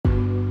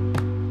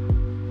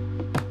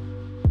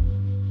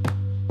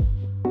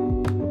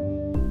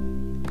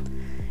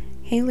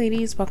Hey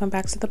ladies, welcome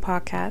back to the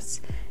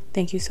podcast.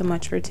 Thank you so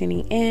much for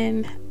tuning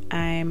in.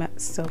 I'm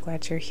so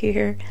glad you're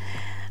here.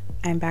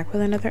 I'm back with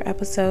another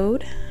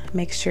episode.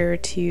 Make sure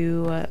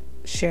to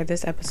share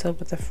this episode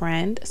with a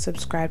friend,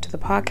 subscribe to the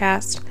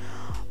podcast,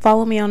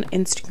 follow me on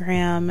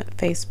Instagram,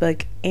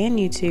 Facebook, and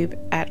YouTube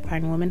at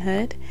Fine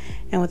Womanhood.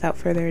 And without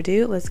further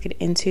ado, let's get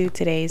into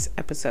today's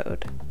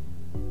episode.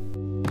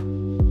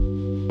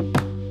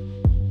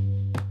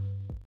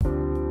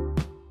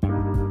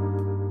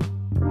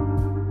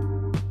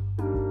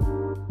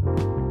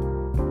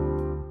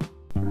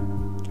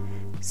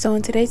 So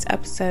in today's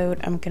episode,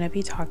 I'm going to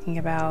be talking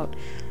about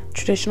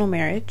traditional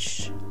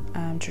marriage,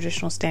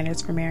 traditional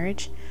standards for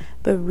marriage,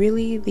 but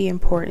really the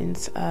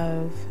importance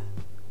of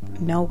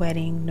no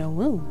wedding, no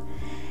womb,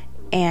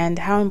 and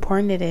how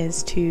important it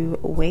is to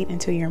wait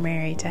until you're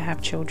married to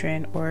have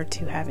children or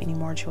to have any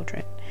more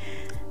children.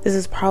 This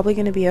is probably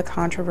going to be a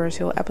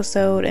controversial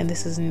episode, and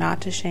this is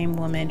not to shame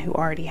women who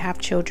already have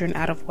children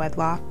out of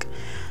wedlock,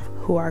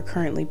 who are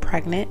currently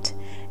pregnant,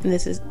 and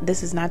this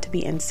is not to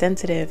be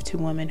insensitive to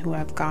women who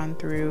have gone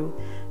through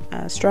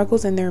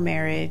struggles in their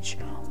marriage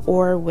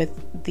or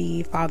with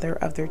the father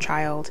of their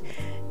child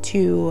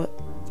to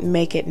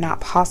make it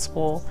not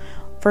possible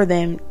for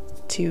them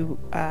to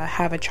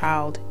have a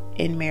child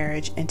in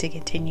marriage and to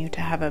continue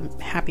to have a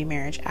happy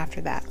marriage after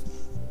that.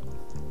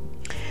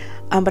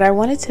 But I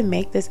wanted to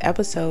make this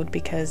episode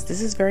because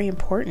this is very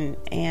important,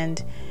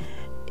 and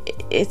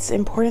it's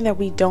important that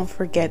we don't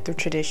forget the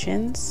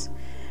traditions.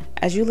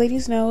 As you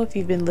ladies know, if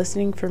you've been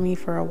listening for me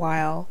for a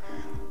while,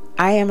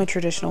 I am a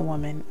traditional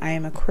woman. I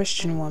am a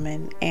Christian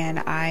woman, and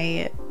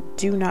I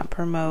do not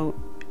promote,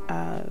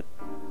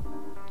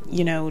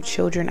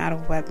 children out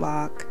of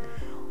wedlock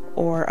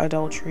or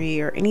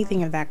adultery or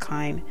anything of that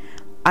kind.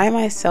 I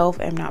myself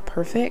am not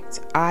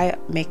perfect. I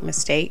make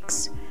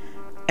mistakes.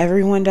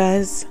 Everyone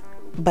does.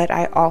 But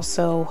I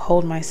also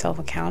hold myself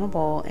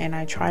accountable, and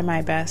I try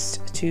my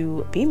best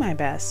to be my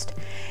best.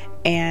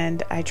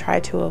 And I try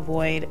to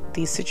avoid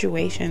these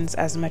situations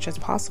as much as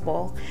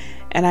possible.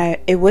 And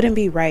it wouldn't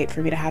be right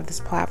for me to have this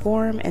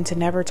platform and to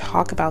never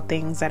talk about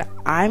things that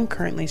I'm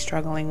currently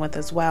struggling with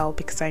as well,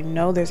 because I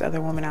know there's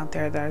other women out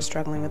there that are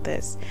struggling with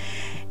this.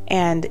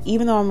 And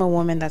even though I'm a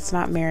woman that's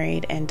not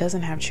married and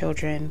doesn't have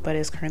children, but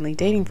is currently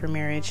dating for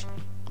marriage,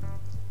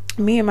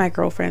 me and my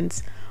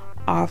girlfriends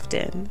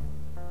often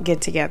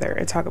get together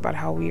and talk about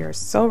how we are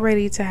so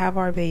ready to have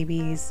our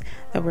babies,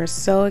 that we're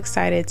so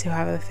excited to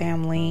have a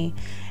family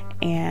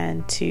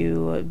and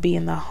to be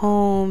in the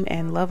home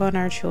and love on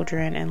our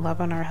children and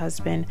love on our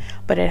husband,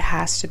 but it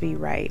has to be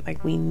right.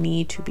 Like, we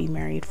need to be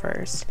married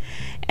first.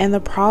 And the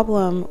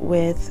problem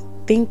with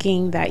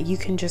thinking that you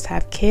can just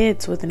have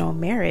kids with no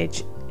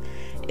marriage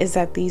is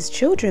that these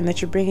children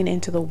that you're bringing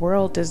into the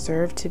world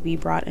deserve to be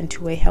brought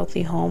into a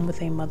healthy home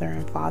with a mother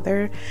and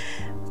father.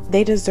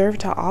 They deserve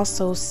to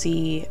also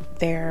see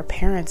their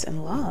parents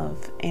in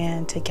love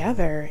and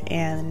together,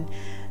 and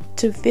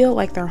to feel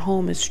like their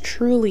home is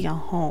truly a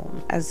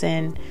home, as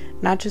in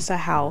not just a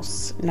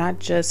house, not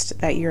just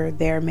that you're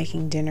there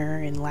making dinner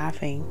and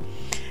laughing,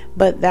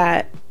 but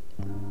that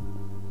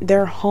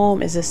their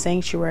home is a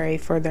sanctuary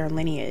for their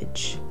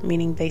lineage,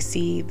 meaning they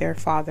see their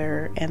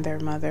father and their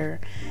mother.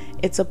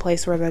 It's a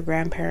place where the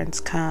grandparents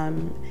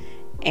come,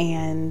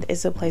 and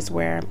it's a place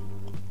where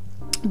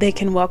they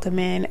can welcome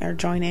in or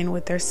join in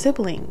with their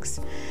siblings.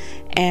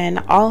 And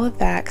all of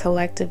that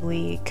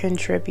collectively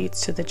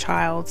contributes to the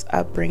child's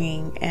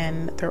upbringing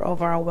and their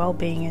overall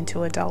well-being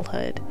into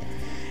adulthood.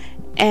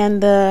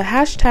 And the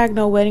hashtag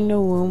no wedding,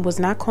 no womb was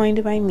not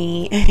coined by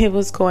me. It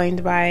was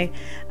coined by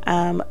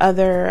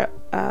other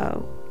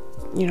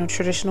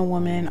traditional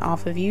women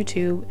off of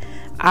YouTube.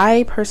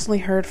 I personally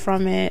heard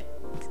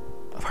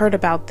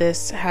about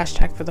this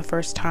hashtag for the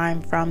first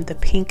time from the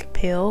Pink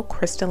Pill,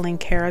 Crystalline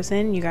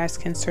Karazin. You guys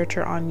can search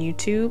her on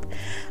YouTube.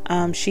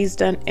 She's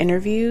done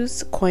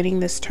interviews coining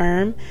this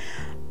term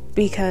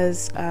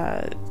because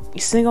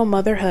single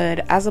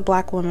motherhood, as a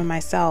Black woman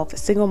myself,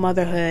 single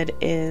motherhood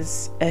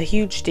is a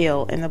huge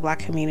deal in the Black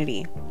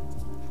community.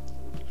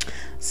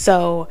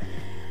 So,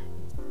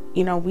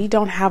 we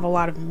don't have a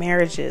lot of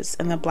marriages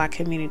in the Black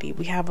community.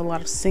 We have a lot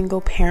of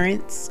single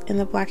parents in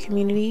the Black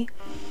community.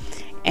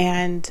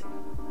 And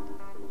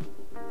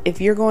if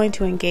you're going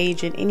to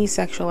engage in any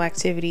sexual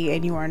activity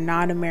and you are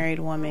not a married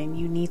woman,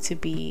 you need to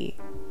be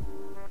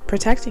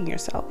protecting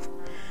yourself,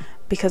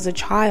 because a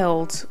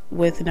child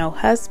with no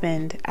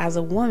husband as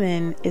a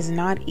woman is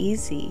not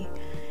easy.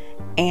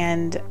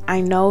 And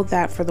I know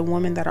that for the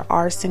women that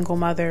are single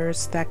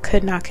mothers that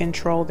could not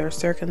control their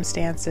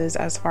circumstances,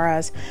 as far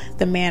as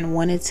the man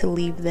wanted to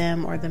leave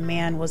them, or the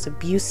man was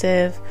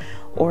abusive,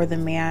 or the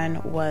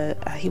man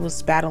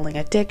was battling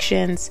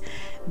addictions,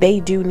 they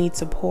do need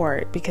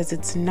support, because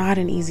it's not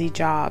an easy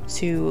job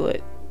to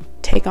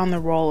take on the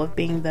role of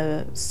being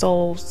the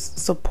sole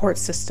support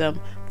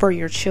system for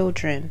your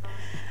children.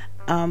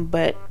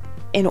 But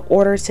in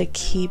order to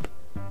keep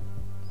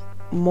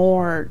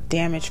more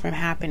damage from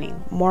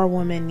happening, more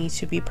women need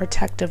to be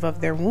protective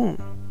of their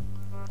womb.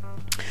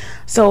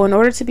 So in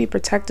order to be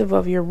protective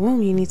of your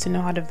womb, you need to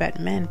know how to vet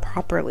men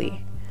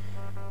properly.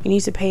 You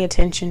need to pay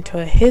attention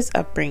to his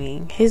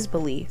upbringing, his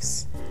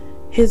beliefs,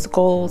 his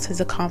goals,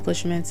 his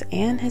accomplishments,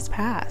 and his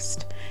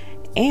past.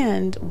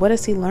 And what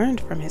has he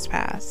learned from his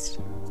past?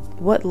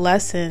 What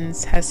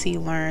lessons has he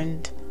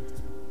learned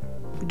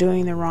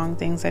doing the wrong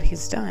things that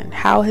he's done?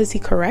 How has he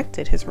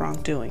corrected his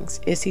wrongdoings?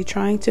 Is he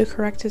trying to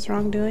correct his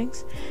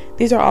wrongdoings?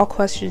 These are all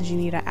questions you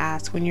need to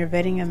ask when you're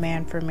vetting a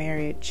man for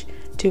marriage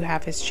to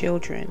have his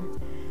children.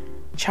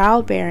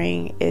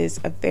 Childbearing is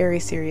a very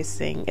serious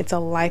thing. It's a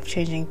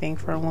life-changing thing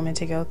for a woman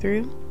to go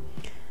through.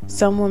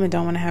 Some women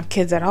don't want to have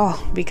kids at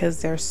all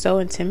because they're so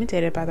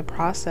intimidated by the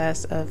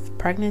process of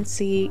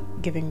pregnancy,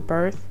 giving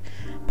birth,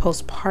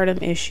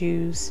 postpartum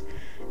issues.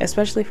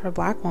 Especially for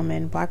Black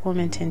women. Black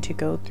women tend to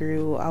go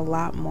through a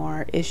lot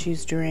more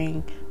issues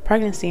during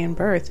pregnancy and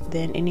birth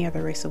than any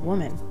other race of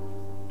women.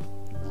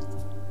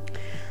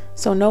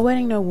 So no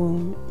wedding, no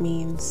womb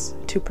means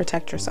to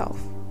protect yourself.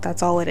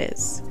 That's all it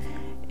is.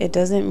 It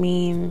doesn't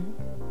mean,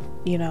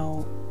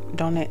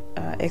 don't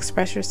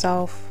express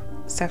yourself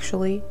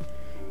sexually.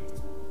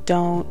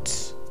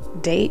 Don't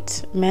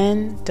date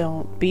men.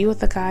 Don't be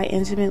with a guy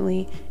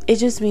intimately. It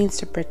just means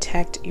to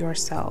protect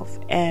yourself.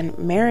 And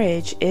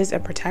marriage is a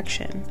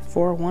protection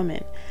for a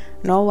woman.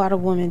 I know a lot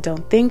of women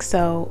don't think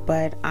so,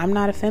 but I'm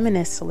not a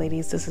feminist,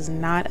 ladies. This is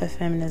not a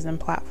feminism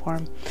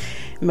platform.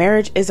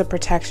 Marriage is a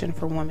protection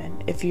for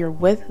women. If you're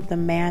with the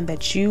man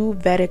that you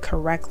vetted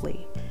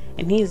correctly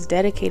and he is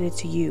dedicated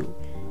to you,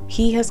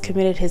 he has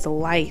committed his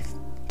life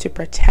to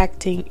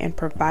protecting and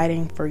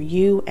providing for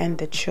you and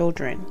the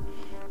children.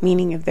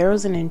 Meaning if there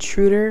was an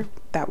intruder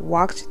that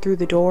walked through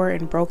the door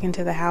and broke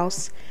into the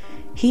house,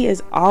 he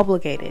is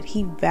obligated,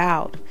 he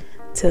vowed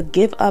to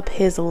give up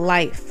his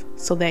life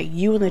so that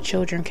you and the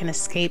children can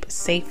escape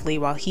safely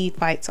while he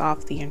fights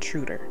off the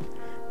intruder.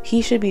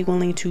 He should be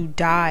willing to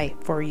die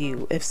for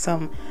you if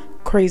some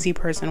crazy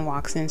person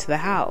walks into the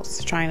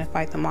house trying to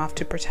fight them off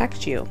to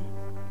protect you.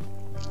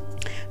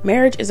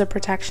 Marriage is a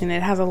protection.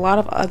 It has a lot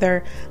of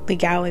other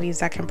legalities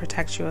that can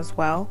protect you as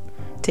well,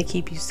 to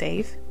keep you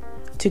safe,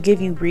 to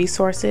give you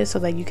resources so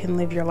that you can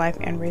live your life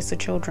and raise the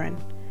children.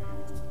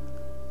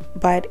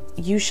 But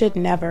you should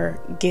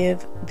never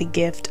give the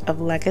gift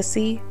of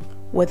legacy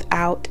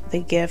without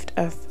the gift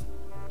of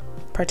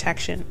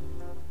protection,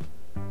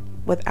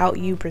 without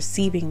you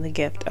receiving the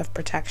gift of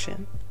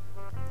protection.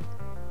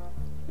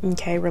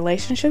 Okay,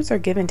 relationships are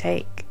give and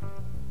take.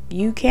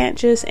 You can't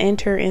just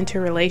enter into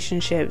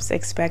relationships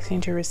expecting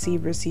to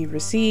receive,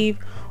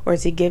 or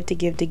to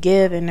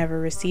give and never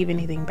receive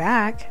anything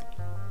back,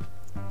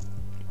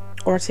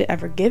 or to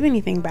ever give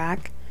anything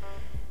back.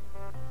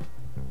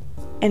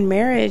 And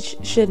marriage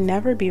should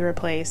never be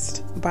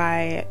replaced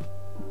by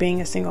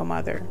being a single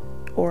mother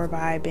or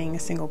by being a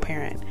single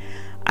parent.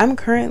 I'm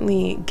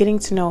currently getting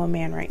to know a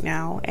man right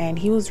now, and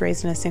he was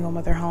raised in a single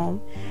mother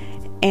home.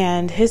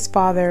 And his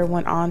father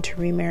went on to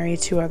remarry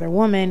 2 other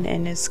women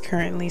and is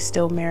currently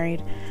still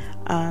married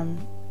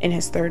in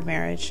his 3rd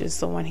marriage, is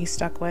the one he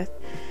stuck with.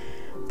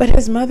 But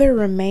his mother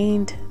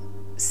remained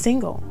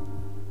single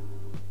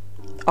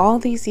all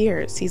these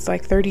years. He's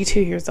like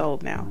 32 years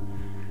old now.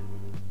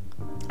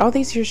 All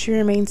these years she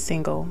remained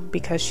single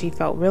because she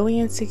felt really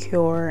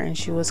insecure, and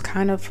she was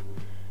kind of,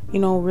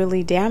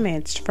 really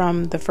damaged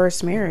from the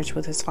first marriage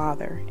with his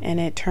father. And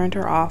it turned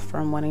her off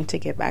from wanting to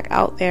get back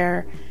out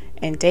there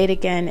and date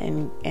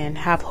again and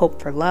have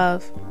hope for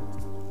love.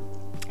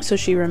 So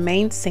she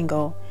remained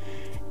single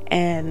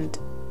and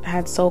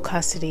had sole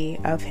custody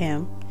of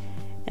him.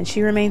 And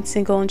she remained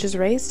single and just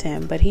raised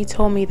him. But he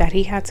told me that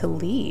he had to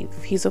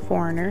leave. He's a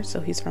foreigner,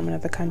 so he's from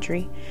another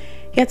country.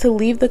 He had to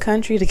leave the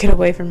country to get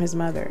away from his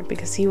mother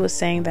because he was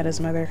saying that his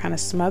mother kind of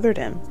smothered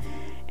him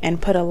and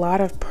put a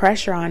lot of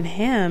pressure on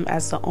him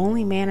as the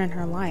only man in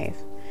her life.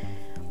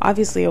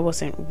 Obviously, it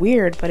wasn't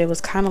weird, but it was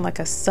kind of like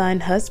a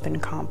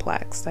son-husband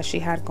complex that she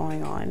had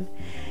going on.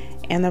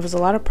 And there was a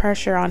lot of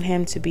pressure on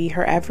him to be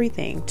her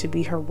everything, to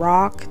be her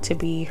rock, to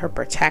be her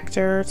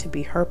protector, to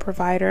be her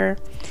provider.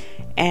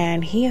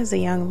 And he, as a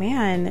young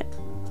man,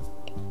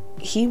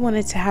 he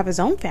wanted to have his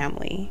own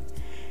family.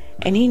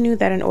 And he knew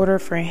that in order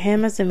for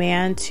him as a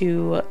man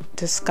to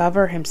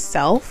discover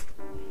himself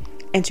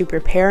and to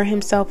prepare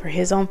himself for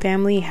his own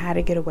family, he had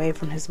to get away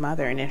from his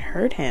mother, and it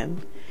hurt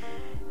him.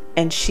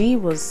 And she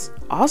was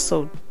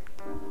also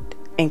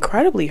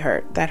incredibly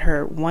hurt that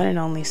her one and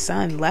only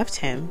son left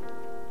her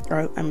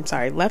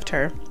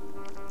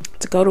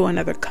to go to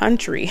another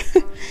country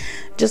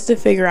just to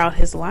figure out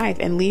his life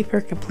and leave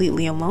her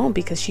completely alone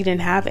because she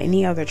didn't have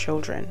any other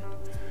children.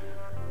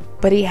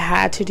 But he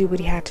had to do what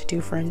he had to do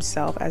for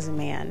himself as a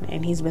man,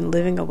 and he's been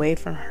living away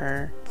from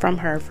her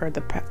for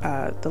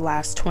the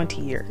last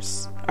 20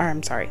 years. Or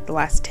I'm sorry, the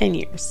last 10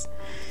 years.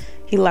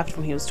 He left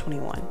when he was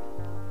 21.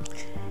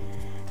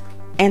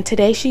 And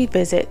today she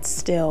visits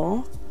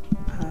still.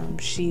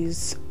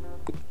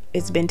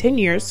 It's been 10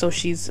 years, so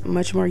she's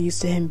much more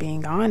used to him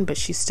being gone, but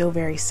she's still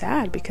very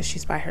sad because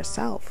she's by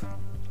herself.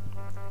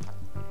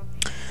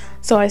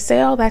 So I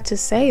say all that to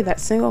say that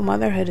single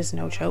motherhood is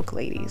no joke,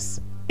 ladies.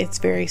 It's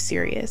very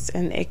serious,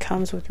 and it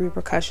comes with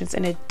repercussions,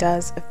 and it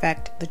does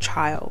affect the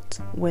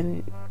child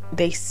when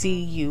they see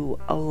you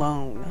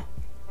alone.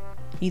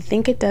 You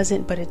think it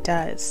doesn't, but it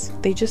does.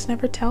 They just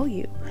never tell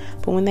you.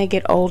 But when they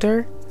get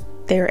older,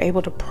 they're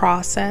able to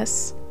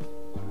process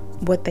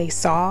what they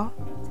saw,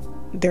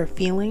 their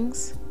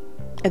feelings,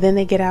 and then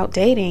they get out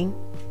dating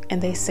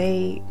and they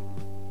say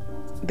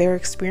their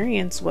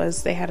experience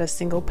was they had a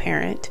single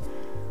parent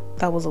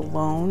that was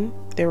alone.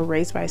 They were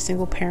raised by a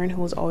single parent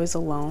who was always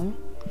alone.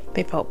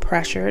 They felt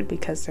pressured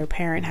because their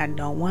parent had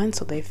no one,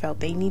 so they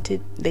felt they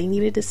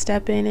needed to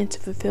step in and to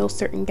fulfill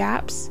certain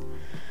gaps.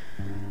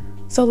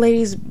 So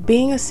ladies,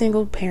 being a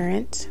single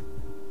parent,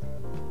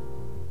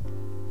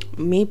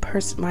 my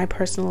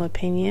personal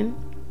opinion,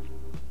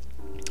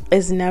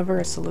 is never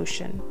a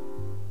solution.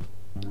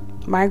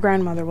 My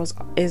grandmother was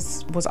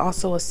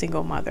also a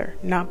single mother,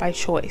 not by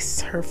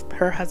choice.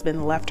 Her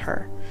husband left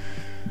her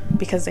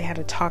because they had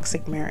a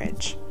toxic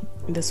marriage.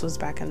 This was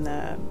back in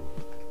the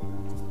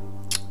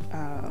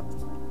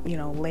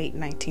late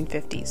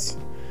 1950s.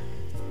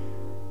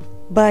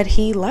 But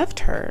he left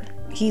her.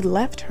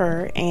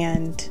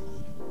 And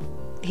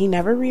he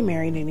never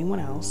remarried anyone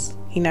else.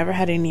 He never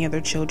had any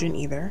other children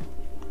either.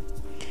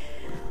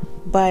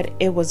 But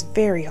it was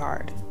very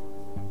hard.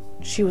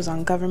 She was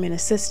on government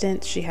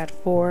assistance. She had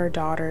 4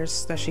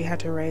 daughters that she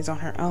had to raise on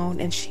her own,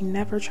 and she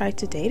never tried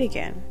to date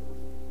again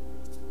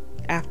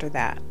after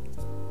that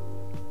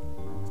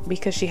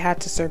because she had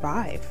to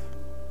survive.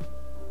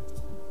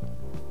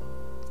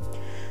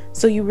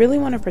 So you really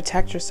want to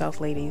protect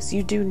yourself, ladies.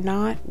 You do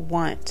not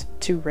want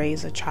to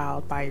raise a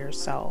child by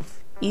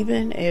yourself,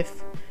 even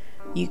if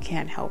you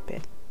can't help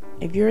it.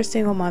 If you're a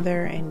single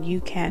mother and you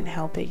can't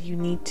help it, you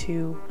need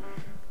to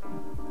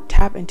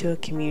tap into a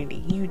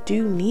community. You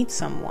do need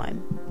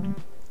someone.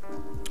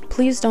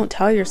 Please don't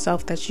tell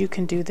yourself that you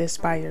can do this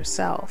by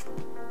yourself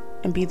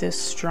and be this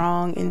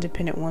strong,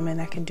 independent woman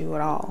that can do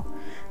it all.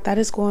 That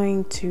is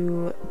going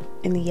to,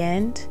 in the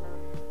end,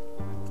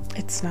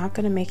 it's not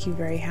going to make you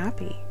very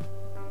happy.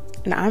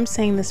 And I'm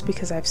saying this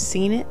because I've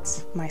seen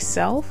it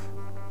myself.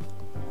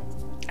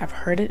 I've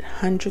heard it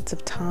hundreds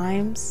of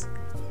times.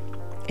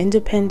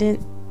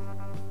 Independent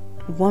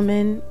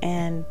women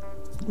and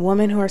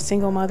women who are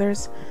single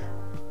mothers,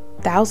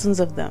 thousands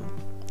of them,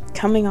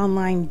 coming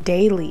online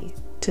daily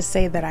to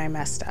say that I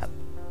messed up.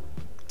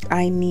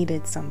 I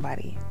needed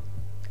somebody.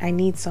 I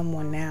need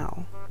someone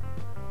now.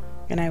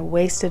 And I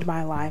wasted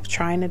my life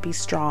trying to be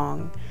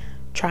strong,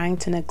 trying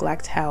to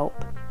neglect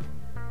help,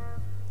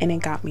 and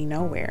it got me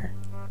nowhere.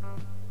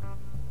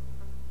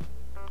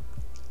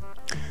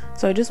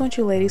 So I just want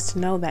you ladies to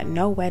know that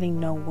no wedding,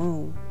 no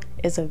womb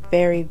is a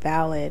very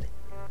valid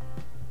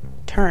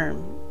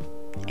term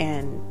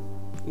and,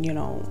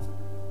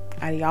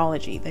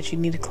 ideology that you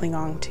need to cling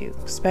on to,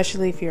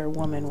 especially if you're a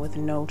woman with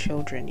no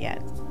children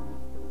yet.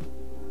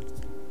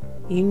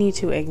 You need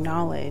to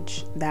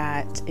acknowledge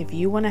that if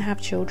you want to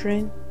have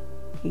children,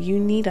 you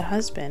need a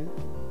husband.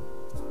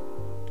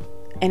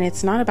 And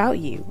it's not about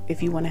you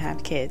if you want to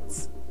have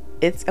kids.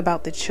 It's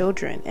about the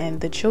children,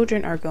 and the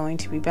children are going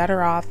to be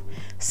better off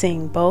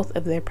seeing both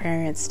of their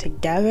parents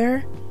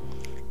together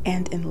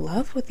and in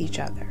love with each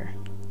other.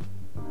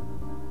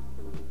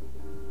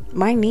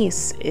 My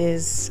niece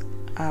is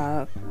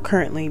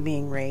currently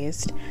being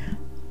raised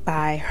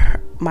by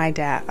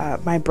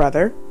my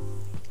brother,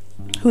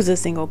 who's a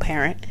single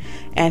parent,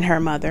 and her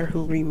mother,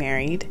 who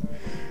remarried.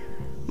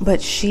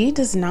 But she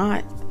does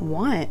not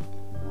want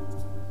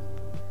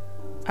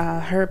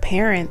her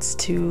parents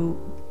to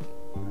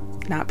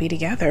not be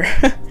together.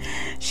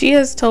 She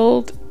has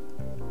told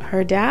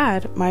her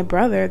dad, my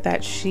brother,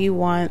 that she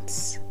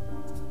wants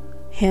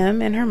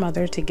him and her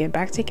mother to get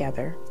back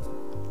together,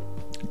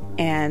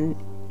 and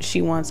she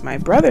wants my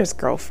brother's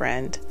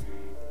girlfriend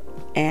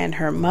and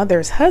her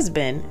mother's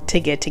husband to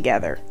get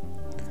together.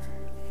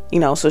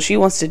 So she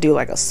wants to do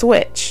like a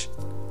switch.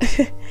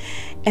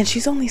 And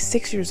she's only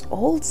 6 years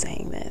old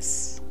saying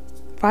this.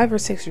 5 or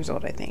 6 years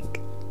old, I think.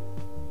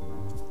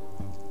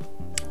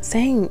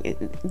 Saying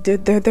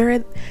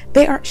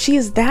she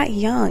is that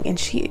young, and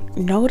she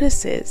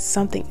notices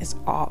something is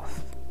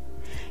off.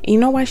 And you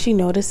know why she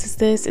notices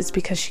this? It's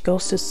because she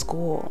goes to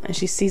school and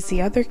she sees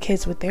the other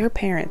kids with their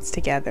parents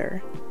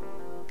together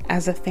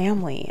as a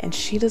family, and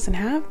she doesn't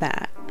have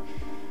that.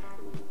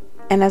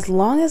 And as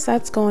long as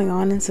that's going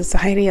on in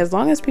society, as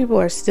long as people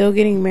are still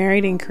getting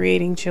married and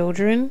creating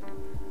children,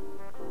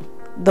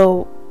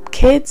 the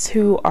kids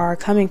who are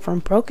coming from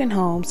broken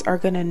homes are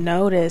going to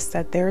notice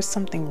that there's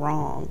something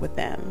wrong with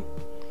them,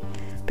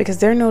 because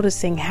they're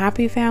noticing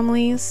happy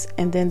families,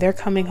 and then they're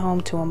coming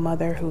home to a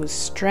mother who is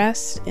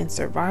stressed, in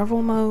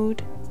survival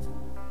mode,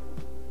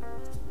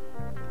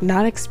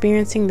 not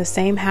experiencing the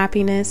same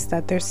happiness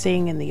that they're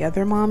seeing in the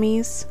other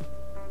mommies.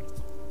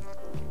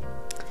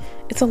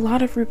 It's a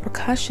lot of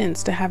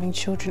repercussions to having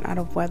children out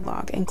of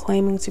wedlock and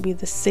claiming to be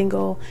the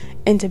single,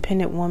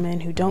 independent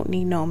woman who don't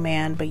need no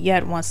man, but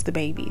yet wants the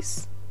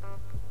babies.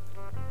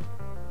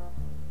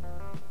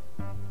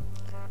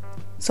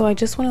 So I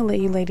just want to let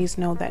you ladies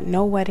know that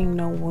no wedding,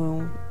 no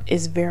womb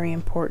is very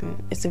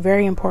important. It's a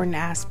very important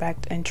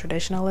aspect in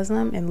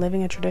traditionalism and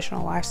living a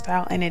traditional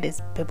lifestyle, and it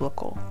is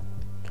biblical.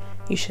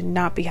 You should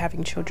not be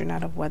having children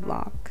out of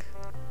wedlock.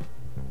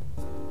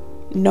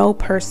 No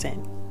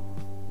person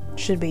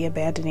should be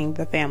abandoning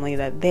the family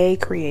that they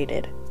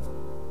created.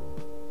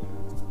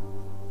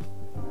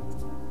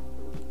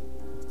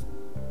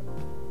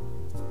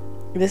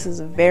 This is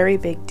a very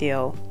big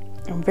deal.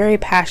 I'm very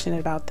passionate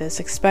about this,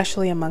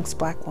 especially amongst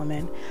Black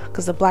women,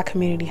 because the Black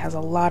community has a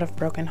lot of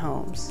broken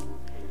homes.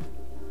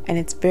 And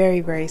it's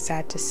very, very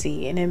sad to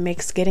see. And it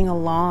makes getting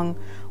along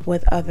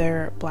with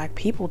other Black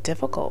people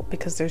difficult,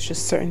 because there's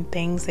just certain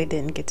things they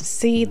didn't get to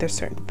see. There's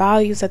certain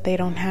values that they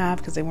don't have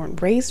because they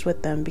weren't raised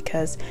with them,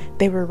 because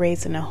they were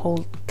raised in a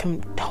whole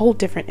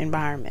different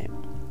environment.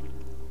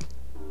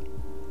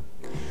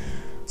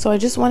 So I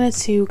just wanted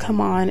to come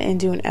on and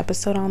do an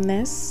episode on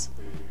this.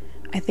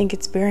 I think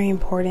it's very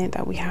important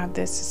that we have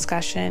this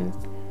discussion.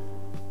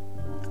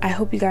 I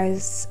hope you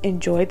guys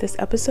enjoyed this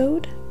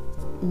episode.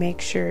 Make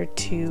sure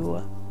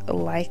to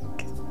like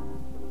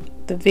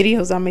the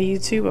videos on my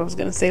YouTube. I was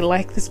going to say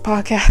like this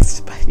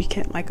podcast, but you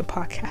can't like a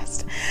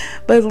podcast.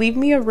 But leave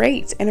me a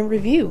rate and a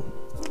review,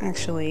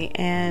 actually.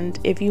 And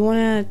if you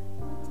want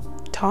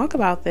to talk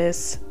about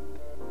this,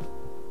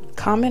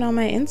 comment on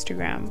my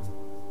Instagram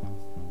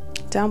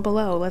down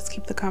below. Let's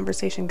keep the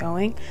conversation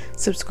going.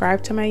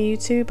 Subscribe to my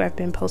YouTube. I've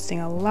been posting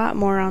a lot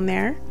more on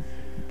there,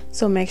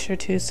 so make sure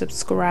to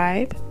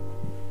subscribe.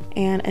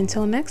 And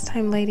until next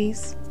time,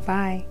 ladies,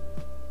 bye.